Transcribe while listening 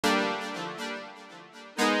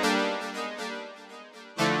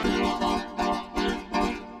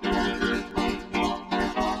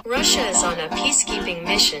Russia is on a peacekeeping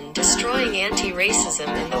mission destroying anti-racism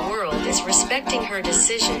in the world is respecting her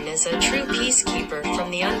decision as a true peacekeeper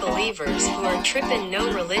from the unbelievers who are trippin'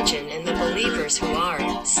 no religion and the believers who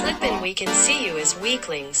are slippin'. We can see you as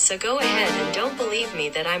weaklings, so go ahead and don't believe me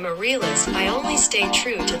that I'm a realist. I only stay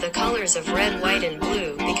true to the colors of red, white and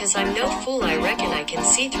blue because I'm no fool. I reckon I can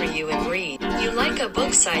see through you and read you like a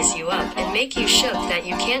book, size you up and make you shook that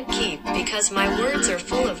you can't keep, because my words are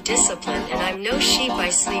full of discipline and I'm no sheep.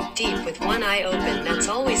 I sleep deep with one eye open. That's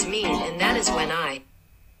always mean, and that is when I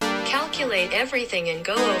calculate everything and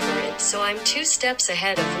go over it. So I'm 2 steps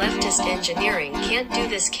ahead of leftist engineering. Can't do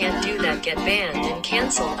this, can't do that, get banned and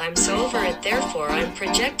cancelled. I'm so over it, therefore I'm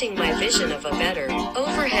projecting my vision of a better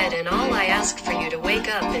overhead. And all I ask for you to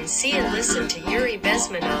wake up and see and listen to Yuri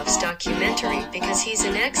Bezmenov's documentary, because he's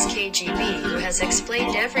an ex-KGB who has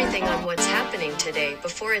explained everything on what's happening today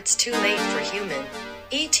before it's too late for human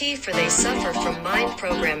ET, for they suffer from mind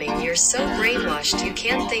programming. You're so brainwashed you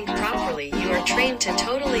can't think properly. You are trained to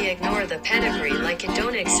totally ignore the pedigree like it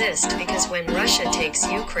don't exist, because when Russia takes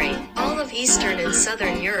Ukraine, all of Eastern and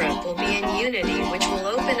Southern Europe will be in unity, which will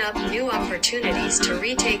open up new opportunities to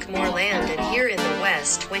retake more land. And here in the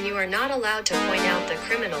West, when you are not allowed to point out the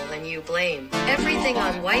criminal and you blame everything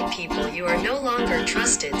on white people, you are no longer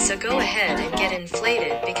trusted. So go ahead and get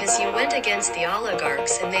inflated because you went against the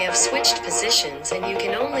oligarchs and they have switched positions, and you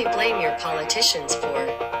can only blame your politicians for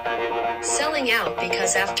selling out,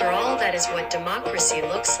 because after all that is what democracy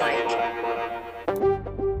looks like.